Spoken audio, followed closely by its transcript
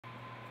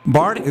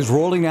BART is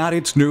rolling out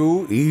its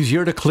new,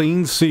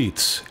 easier-to-clean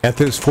seats. At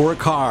this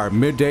four-car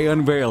midday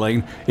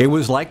unveiling, it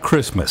was like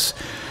Christmas.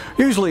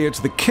 Usually it's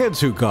the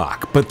kids who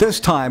gawk, but this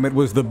time it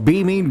was the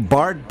beaming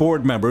BART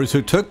board members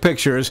who took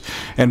pictures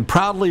and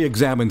proudly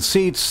examined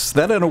seats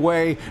that, in a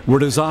way, were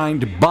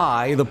designed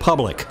by the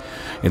public.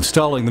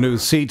 Installing the new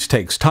seats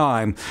takes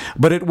time,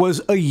 but it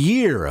was a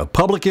year of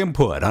public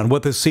input on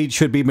what the seats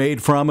should be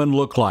made from and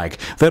look like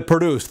that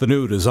produced the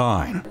new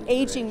design.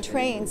 Aging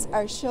trains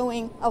are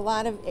showing a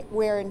lot of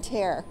wear and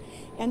tear,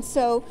 and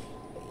so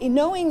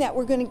knowing that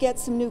we're going to get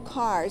some new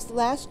cars,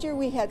 last year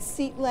we had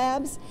seat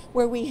labs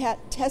where we had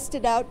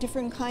tested out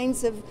different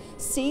kinds of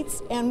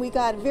seats, and we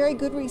got a very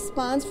good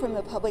response from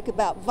the public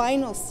about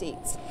vinyl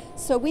seats.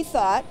 So we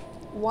thought,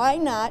 why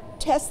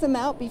not test them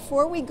out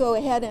before we go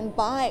ahead and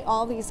buy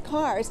all these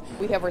cars?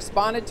 We have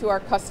responded to our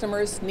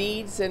customers'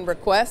 needs and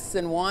requests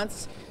and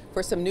wants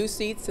for some new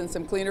seats and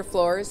some cleaner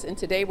floors, and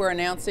today we're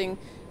announcing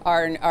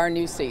our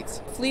new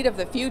seats. Fleet of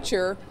the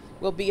Future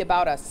will be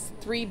about a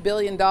 $3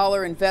 billion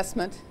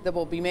investment that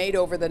will be made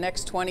over the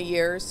next 20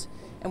 years,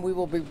 and we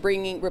will be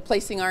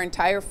replacing our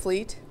entire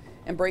fleet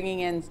and bringing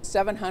in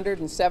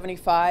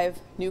 775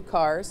 new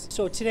cars.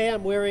 So today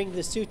I'm wearing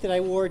the suit that I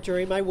wore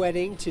during my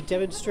wedding to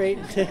demonstrate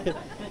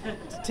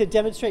to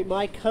demonstrate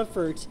my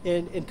comfort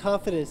and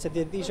confidence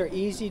that these are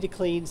easy to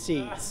clean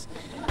seats.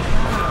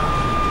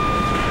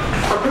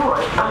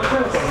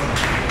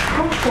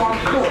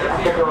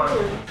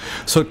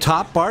 So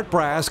top BART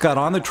brass got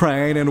on the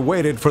train and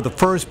waited for the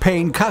first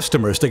paying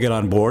customers to get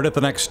on board at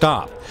the next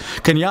stop.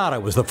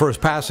 Kenyatta was the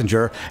first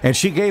passenger, and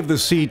she gave the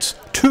seats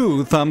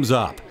 2 thumbs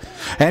up.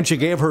 And she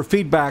gave her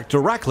feedback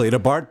directly to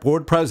BART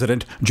board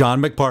president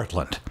John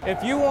McPartland.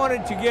 If you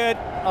wanted to get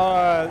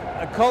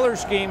a color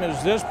scheme,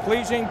 is this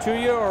pleasing to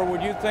you, or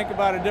would you think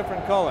about a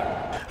different color?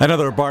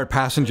 Another BART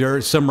passenger,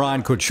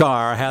 Simran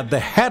Kuchar, had the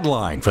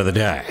headline for the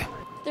day.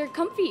 They're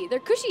comfy, they're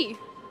cushy,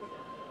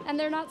 and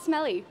they're not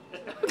smelly.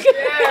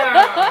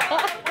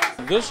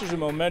 This is a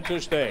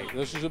momentous day.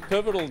 This is a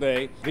pivotal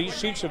day. These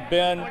seats have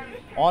been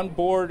on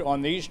board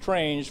on these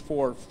trains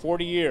for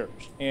 40 years,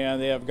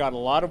 and they have got a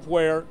lot of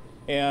wear,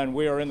 and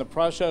we are in the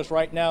process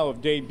right now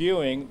of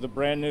debuting the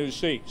brand new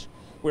seats.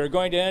 We're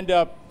going to end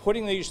up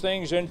putting these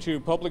things into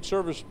public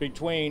service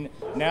between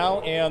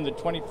now and the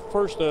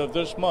 21st of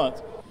this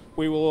month.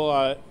 We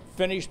will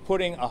finish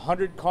putting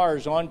 100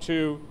 cars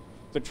onto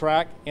the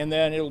track, and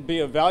then it'll be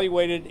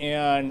evaluated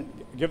and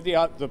give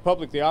the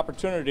public the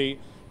opportunity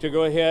to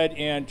go ahead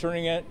and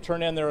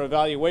turn in their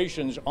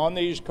evaluations on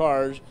these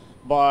cars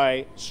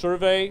by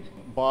survey,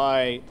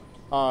 by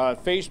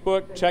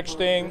Facebook,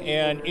 texting,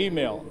 and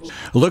email.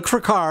 Look for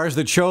cars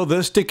that show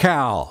this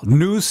decal,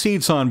 new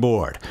seats on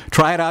board.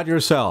 Try it out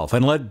yourself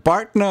and let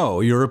BART know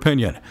your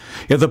opinion.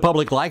 If the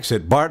public likes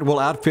it, BART will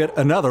outfit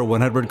another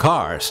 100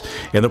 cars,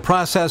 in the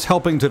process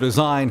helping to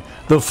design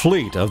the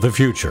fleet of the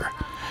future.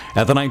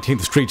 At the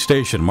 19th Street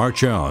Station, Mark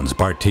Jones,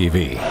 BART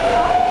TV.